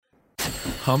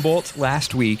Humboldt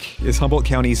Last Week is Humboldt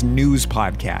County's news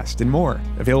podcast and more.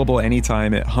 Available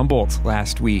anytime at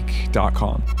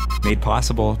HumboldtLastWeek.com. Made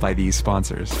possible by these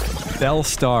sponsors. Belle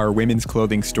Star Women's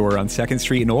Clothing Store on 2nd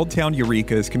Street in Old Town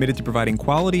Eureka is committed to providing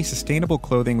quality, sustainable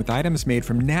clothing with items made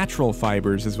from natural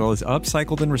fibers as well as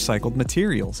upcycled and recycled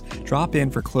materials. Drop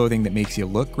in for clothing that makes you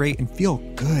look great and feel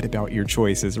good about your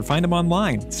choices, or find them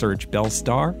online. Search Belle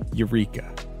Star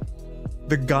Eureka.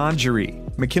 The Gangery,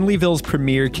 McKinleyville's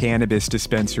premier cannabis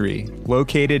dispensary,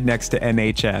 located next to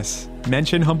NHS.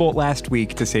 Mention Humboldt Last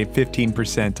Week to save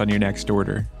 15% on your next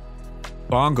order.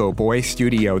 Bongo Boy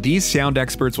Studio. These sound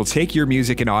experts will take your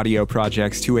music and audio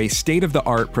projects to a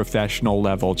state-of-the-art professional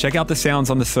level. Check out the sounds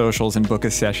on the socials and book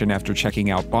a session after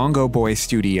checking out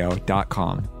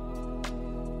bongoboystudio.com.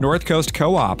 North Coast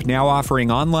Co-op, now offering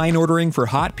online ordering for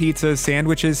hot pizzas,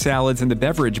 sandwiches, salads, and the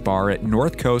beverage bar at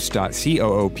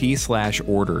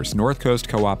northcoast.coop/orders. North Coast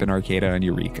Co-op in Arcata and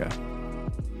Eureka.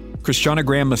 Christiana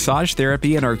Graham Massage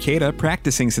Therapy in Arcata,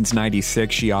 practicing since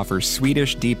 '96. She offers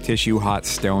Swedish, deep tissue, hot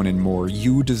stone, and more.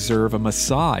 You deserve a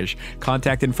massage.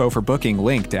 Contact info for booking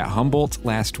linked at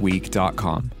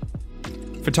HumboldtLastWeek.com.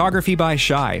 Photography by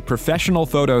Shy, professional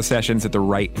photo sessions at the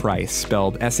right price,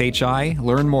 spelled SHI.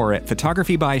 Learn more at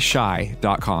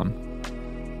photographybyshy.com.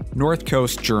 North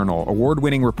Coast Journal,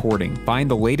 award-winning reporting. Find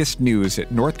the latest news at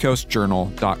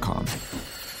northcoastjournal.com.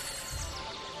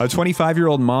 A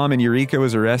 25-year-old mom in Eureka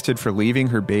was arrested for leaving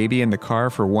her baby in the car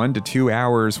for 1 to 2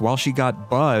 hours while she got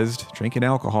buzzed drinking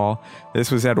alcohol. This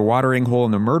was at a watering hole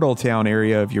in the Myrtletown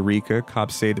area of Eureka.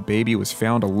 Cops say the baby was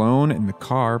found alone in the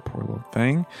car. Poor little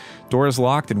thing. Doors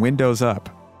locked and windows up.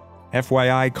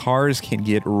 FYI, cars can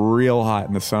get real hot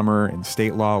in the summer, and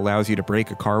state law allows you to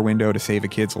break a car window to save a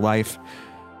kid's life.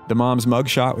 The mom's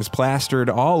mugshot was plastered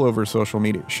all over social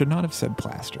media. Should not have said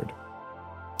plastered.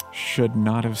 Should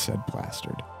not have said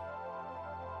plastered.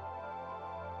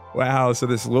 Wow, so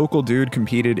this local dude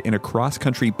competed in a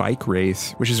cross-country bike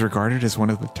race, which is regarded as one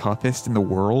of the toughest in the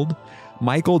world.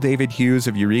 Michael David Hughes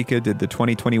of Eureka did the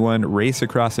 2021 Race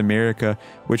Across America,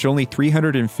 which only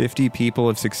 350 people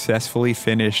have successfully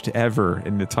finished ever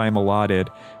in the time allotted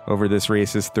over this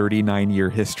race's 39-year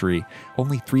history.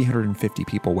 Only 350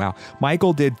 people, wow.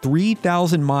 Michael did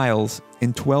 3,000 miles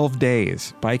in 12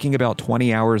 days, biking about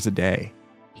 20 hours a day.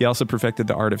 He also perfected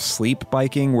the art of sleep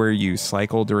biking, where you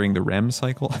cycle during the REM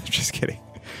cycle. I'm just kidding.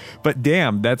 But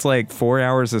damn, that's like 4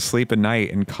 hours of sleep a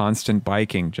night and constant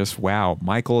biking. Just wow.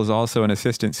 Michael is also an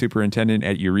assistant superintendent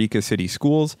at Eureka City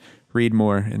Schools. Read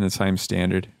more in the Times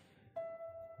Standard.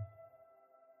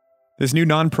 This new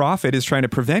nonprofit is trying to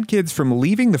prevent kids from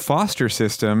leaving the foster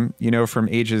system, from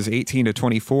ages 18 to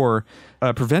 24,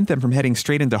 prevent them from heading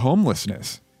straight into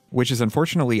homelessness, which is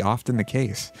unfortunately often the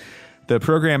case. The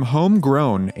program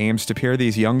Homegrown aims to pair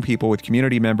these young people with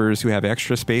community members who have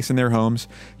extra space in their homes.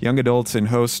 Young adults and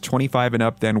hosts 25 and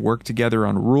up then work together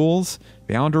on rules,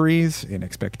 boundaries, and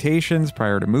expectations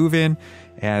prior to move-in,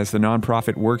 as the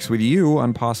nonprofit works with you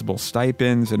on possible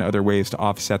stipends and other ways to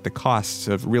offset the costs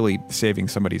of really saving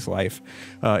somebody's life.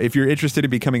 If you're interested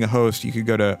in becoming a host, you could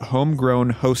go to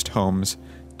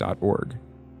homegrownhosthomes.org.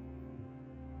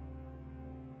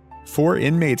 4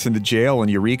 inmates in the jail in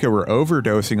Eureka were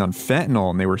overdosing on fentanyl,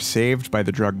 and they were saved by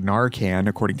the drug Narcan,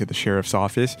 according to the sheriff's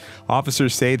office.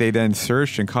 Officers say they then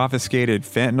searched and confiscated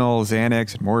fentanyl,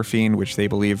 Xanax, and morphine, which they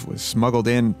believe was smuggled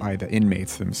in by the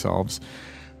inmates themselves.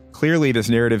 Clearly, this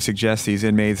narrative suggests these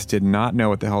inmates did not know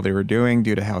what the hell they were doing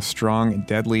due to how strong and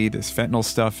deadly this fentanyl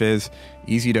stuff is.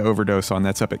 Easy to overdose on.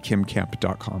 That's up at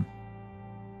kimkemp.com.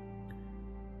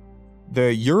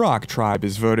 The Yurok tribe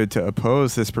has voted to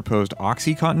oppose this proposed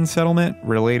OxyContin settlement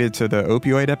related to the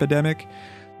opioid epidemic.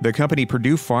 The company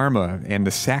Purdue Pharma and the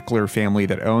Sackler family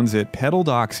that owns it peddled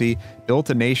Oxy, built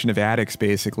a nation of addicts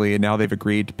basically, and now they've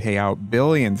agreed to pay out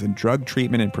billions in drug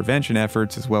treatment and prevention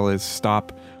efforts, as well as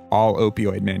stop all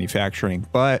opioid manufacturing.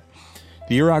 But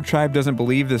the Yurok tribe doesn't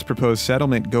believe this proposed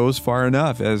settlement goes far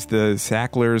enough, as the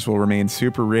Sacklers will remain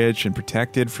super rich and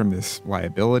protected from this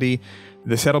liability.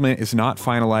 The settlement is not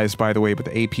finalized, by the way, but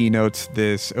the AP notes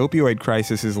this opioid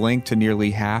crisis is linked to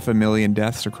nearly 500,000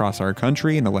 deaths across our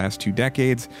country in the last 2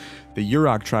 decades. The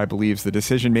Yurok tribe believes the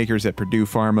decision makers at Purdue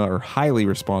Pharma are highly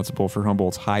responsible for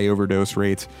Humboldt's high overdose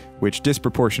rates, which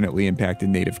disproportionately impacted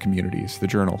Native communities. The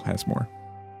Journal has more.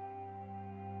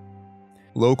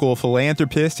 Local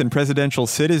philanthropist and Presidential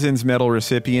Citizens Medal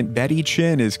recipient Betty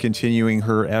Chin is continuing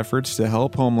her efforts to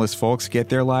help homeless folks get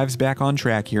their lives back on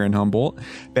track here in Humboldt.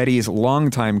 Betty's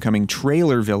longtime coming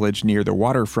trailer village near the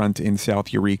waterfront in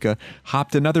South Eureka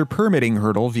hopped another permitting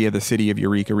hurdle via the city of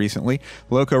Eureka recently.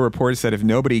 Loco reports that if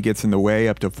nobody gets in the way,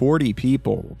 up to 40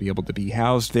 people will be able to be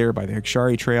housed there by the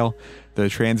Hikshari Trail. The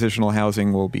transitional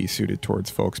housing will be suited towards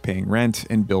folks paying rent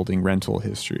and building rental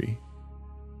history.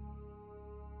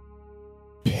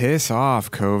 Piss off,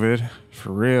 COVID.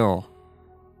 For real.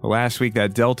 Last week,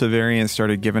 that Delta variant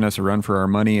started giving us a run for our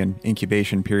money and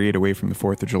incubation period away from the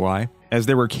 4th of July. As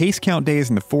there were case count days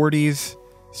in the 40s,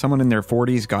 someone in their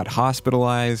 40s got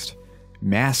hospitalized.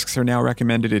 Masks are now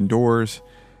recommended indoors.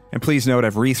 And please note,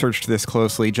 I've researched this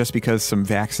closely. Just because some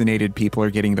vaccinated people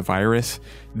are getting the virus,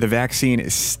 the vaccine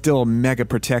is still mega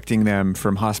protecting them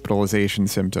from hospitalization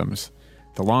symptoms.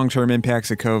 The long-term impacts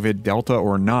of COVID, Delta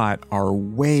or not, are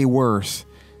way worse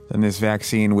than this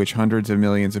vaccine, which hundreds of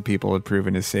millions of people have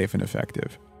proven is safe and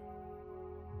effective.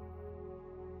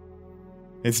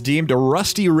 It's deemed a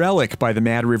rusty relic by the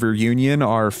Mad River Union.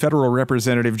 Our federal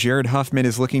representative Jared Huffman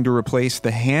is looking to replace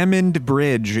the Hammond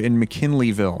Bridge in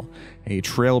McKinleyville, a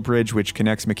trail bridge which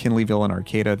connects McKinleyville and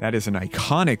Arcata. That is an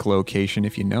iconic location.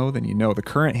 If you know, then you know. The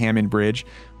current Hammond Bridge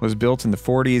was built in the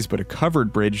 40s, but a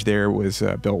covered bridge there was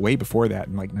built way before that,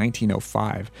 in like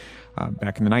 1905.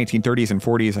 Back in the 1930s and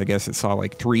 40s, I guess it saw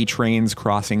like 3 trains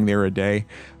crossing there a day.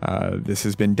 This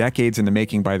has been decades in the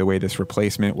making, by the way, this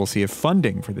replacement. We'll see if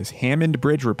funding for this Hammond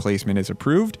Bridge replacement is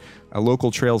approved. A local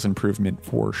trails improvement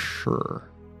for sure.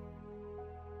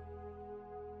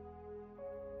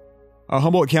 A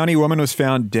Humboldt County woman was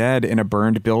found dead in a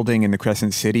burned building in the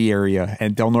Crescent City area,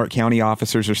 and Del Norte County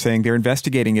officers are saying they're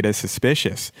investigating it as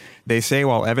suspicious. They say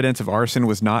while evidence of arson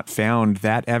was not found,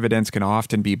 that evidence can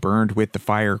often be burned with the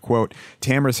fire. Quote,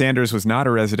 Tamara Sanders was not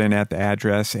a resident at the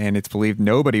address, and it's believed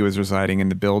nobody was residing in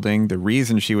the building. The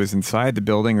reason she was inside the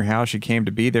building or how she came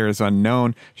to be there is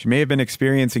unknown. She may have been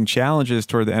experiencing challenges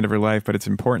toward the end of her life, but it's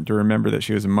important to remember that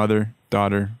she was a mother,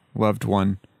 daughter, loved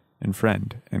one, and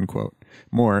friend, end quote.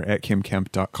 More at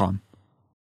kimkemp.com.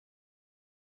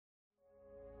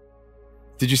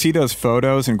 Did you see those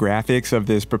photos and graphics of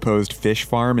this proposed fish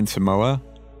farm in Samoa?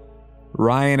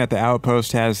 Ryan at the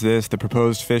Outpost has this. The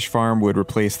proposed fish farm would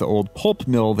replace the old pulp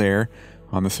mill there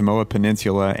on the Samoa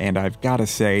Peninsula, and I've got to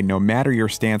say, no matter your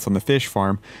stance on the fish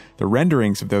farm, the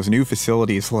renderings of those new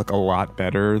facilities look a lot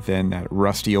better than that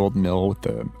rusty old mill with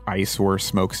the eyesore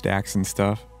smokestacks and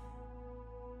stuff.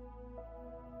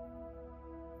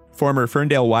 Former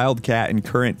Ferndale Wildcat and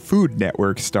current Food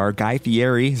Network star Guy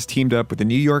Fieri has teamed up with the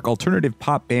New York alternative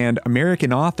pop band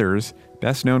American Authors,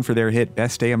 best known for their hit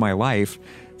Best Day of My Life,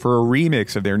 for a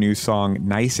remix of their new song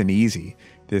Nice and Easy.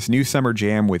 This new summer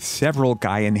jam with several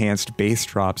Guy-enhanced bass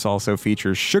drops also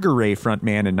features Sugar Ray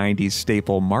frontman and 90s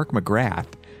staple Mark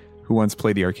McGrath, who once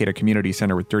played the Arcata Community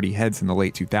Center with Dirty Heads in the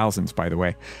late 2000s, by the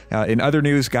way. In other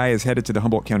news, Guy is headed to the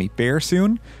Humboldt County Fair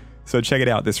soon. So check it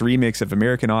out, this remix of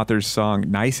American Authors' song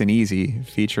Nice and Easy,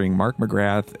 featuring Mark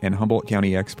McGrath and Humboldt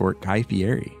County export Guy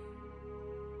Fieri.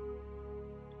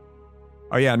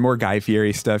 Oh yeah, and more Guy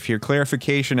Fieri stuff here.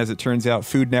 Clarification, as it turns out,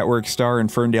 Food Network star and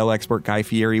Ferndale export Guy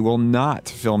Fieri will not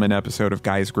film an episode of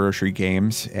Guy's Grocery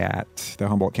Games at the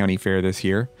Humboldt County Fair this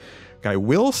year. Guy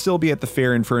will still be at the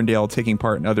fair in Ferndale taking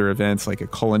part in other events like a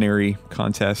culinary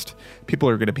contest. People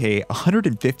are going to pay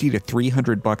 $150 to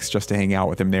 $300 just to hang out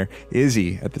with him there.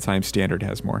 Izzy at the Times Standard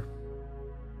has more.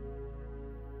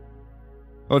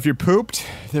 Well, if you're pooped,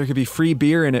 there could be free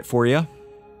beer in it for you.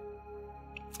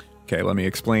 Okay, let me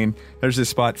explain. There's this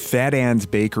spot, Fat Ann's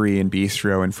Bakery and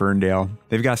Bistro in Ferndale.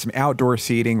 They've got some outdoor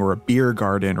seating or a beer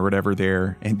garden or whatever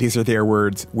there, and these are their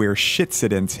words, where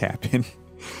shitsidents happen.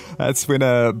 That's when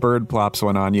a bird plops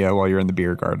one on you while you're in the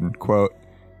beer garden. Quote,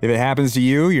 if it happens to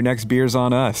you, your next beer's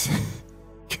on us.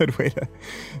 Good way to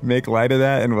make light of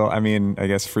that. And well, I mean, I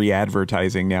guess free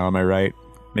advertising now, am I right?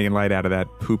 Making light out of that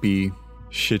poopy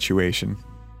situation.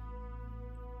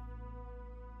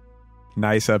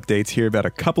 Nice updates here about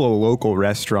a couple of local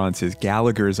restaurants as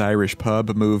Gallagher's Irish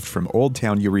Pub moved from Old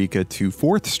Town Eureka to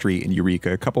 4th Street in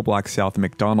Eureka, a couple blocks south of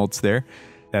McDonald's there.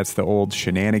 That's the old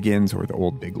Shenanigans or the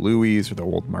old Big Louie's or the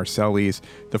old Marcelli's.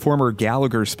 The former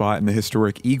Gallagher spot in the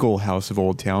historic Eagle House of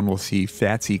Old Town will see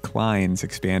Fatsy Klein's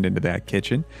expand into that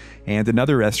kitchen. And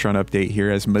another restaurant update here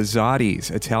as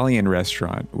Mazzotti's Italian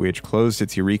restaurant, which closed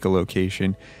its Eureka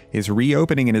location, is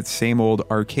reopening in its same old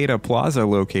Arcata Plaza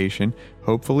location,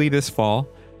 hopefully this fall,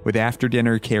 with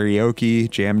after-dinner karaoke,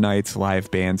 jam nights,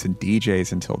 live bands, and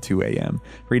DJs until 2 a.m.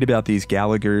 Read about these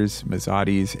Gallagher's,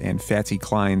 Mazzotti's, and Fatsy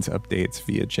Klein's updates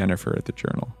via Jennifer at the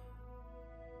Journal.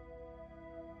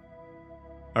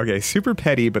 Okay, super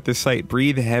petty, but this site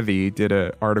Breathe Heavy did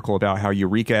an article about how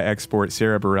Eureka export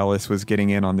Sarah Bareilles was getting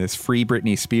in on this Free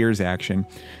Britney Spears action.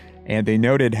 And they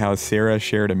noted how Sarah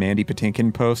shared a Mandy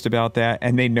Patinkin post about that.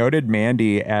 And they noted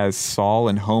Mandy as Saul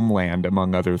in Homeland,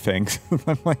 among other things.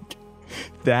 I'm like,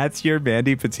 that's your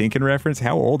Mandy Patinkin reference?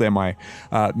 How old am I?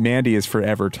 Mandy is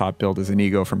forever top billed as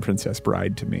Inigo from Princess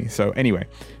Bride to me. So anyway,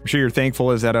 I'm sure you're thankful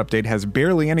as that update has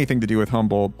barely anything to do with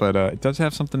Humboldt, but it does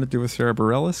have something to do with Sarah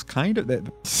Bareilles. Kind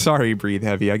of. Sorry, Breathe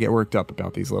Heavy. I get worked up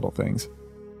about these little things.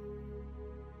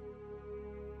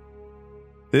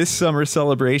 This summer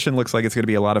celebration looks like it's going to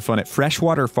be a lot of fun at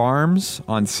Freshwater Farms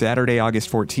on Saturday,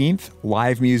 August 14th.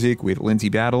 Live music with Lindsay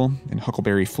Battle and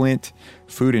Huckleberry Flint.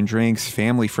 Food and drinks,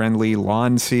 family-friendly,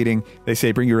 lawn seating. They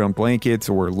say bring your own blankets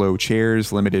or low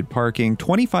chairs, limited parking,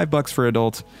 $25 for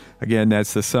adults. Again,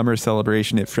 that's the summer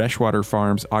celebration at Freshwater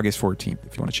Farms, August 14th,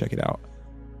 if you want to check it out.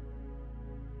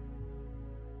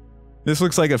 This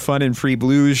looks like a fun and free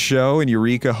blues show in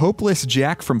Eureka. Hopeless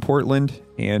Jack from Portland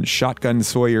and Shotgun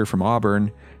Sawyer from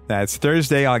Auburn. That's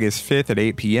Thursday, August 5th at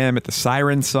 8 p.m. at the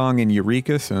Siren Song in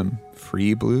Eureka. Some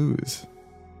free blues.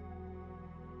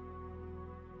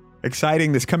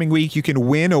 Exciting, this coming week you can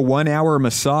win a 1-hour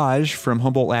massage from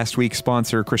Humboldt Last Week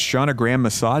sponsor Christiana Graham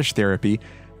Massage Therapy.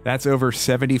 That's over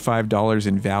 $75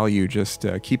 in value. Just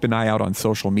keep an eye out on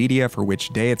social media for which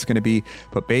day it's going to be.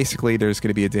 But basically, there's going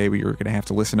to be a day where you're going to have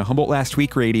to listen to Humboldt Last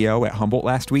Week radio at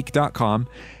HumboldtLastWeek.com.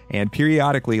 And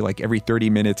periodically, like every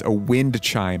 30 minutes, a wind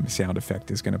chime sound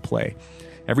effect is going to play.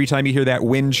 Every time you hear that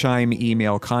wind chime,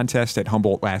 email contest at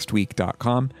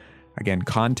HumboldtLastWeek.com. Again,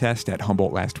 contest at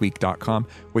HumboldtLastWeek.com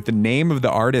with the name of the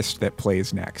artist that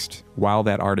plays next while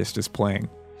that artist is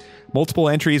playing. Multiple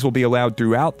entries will be allowed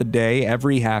throughout the day,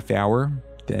 every half hour.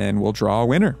 Then we'll draw a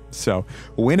winner. So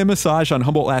win a massage on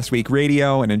Humboldt Last Week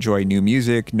Radio and enjoy new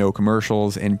music, no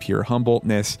commercials, and pure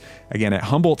Humboldtness. Again, at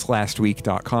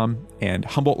HumboldtLastWeek.com and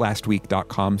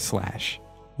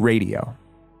HumboldtLastWeek.com/radio.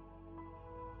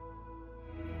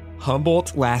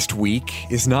 Humboldt Last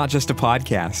Week is not just a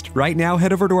podcast. Right now,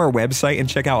 head over to our website and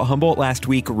check out Humboldt Last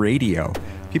Week Radio.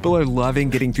 People are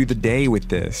loving getting through the day with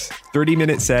this.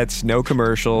 30-minute sets, no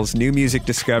commercials, new music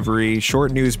discovery,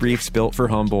 short news briefs built for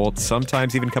Humboldt,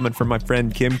 sometimes even coming from my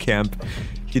friend Kim Kemp.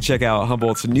 You can check out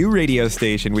Humboldt's new radio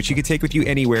station, which you can take with you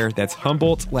anywhere. That's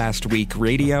Humboldt Last Week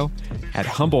Radio at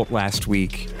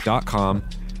HumboldtLastWeek.com.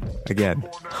 Again,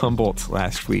 Humboldt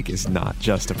Last Week is not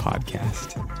just a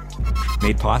podcast.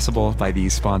 Made possible by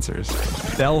these sponsors.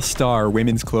 Belle Star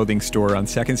Women's Clothing Store on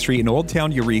 2nd Street in Old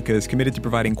Town Eureka is committed to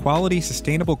providing quality,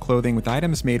 sustainable clothing with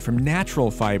items made from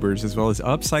natural fibers as well as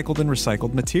upcycled and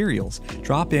recycled materials.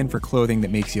 Drop in for clothing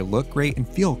that makes you look great and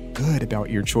feel good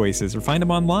about your choices, or find them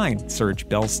online. Search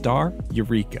Belle Star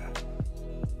Eureka.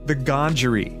 The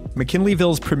Gangery,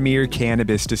 McKinleyville's premier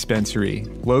cannabis dispensary,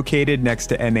 located next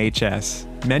to NHS.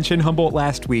 Mention Humboldt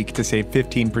Last Week to save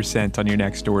 15% on your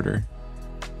next order.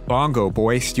 Bongo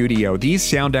Boy Studio. These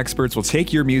sound experts will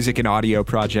take your music and audio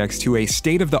projects to a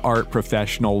state-of-the-art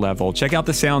professional level. Check out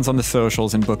the sounds on the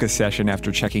socials and book a session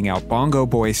after checking out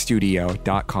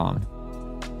bongoboystudio.com.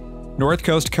 North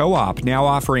Coast Co-op, now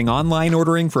offering online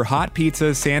ordering for hot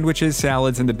pizzas, sandwiches,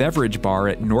 salads, and the beverage bar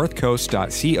at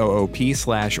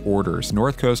northcoast.coop/orders.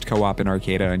 North Coast Co-op in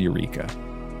Arcata and Eureka.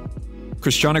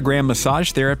 Christiana Graham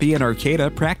Massage Therapy in Arcata,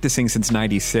 practicing since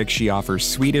 '96. She offers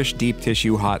Swedish, deep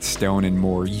tissue, hot stone, and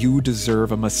more. You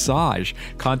deserve a massage.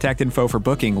 Contact info for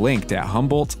booking linked at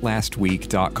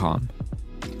HumboldtLastWeek.com.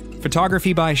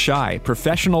 Photography by Shy,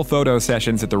 professional photo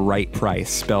sessions at the right price,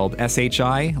 spelled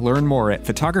SHI. Learn more at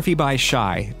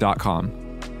photographybyshy.com.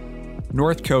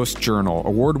 North Coast Journal,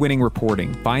 award-winning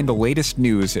reporting. Find the latest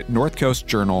news at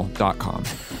northcoastjournal.com.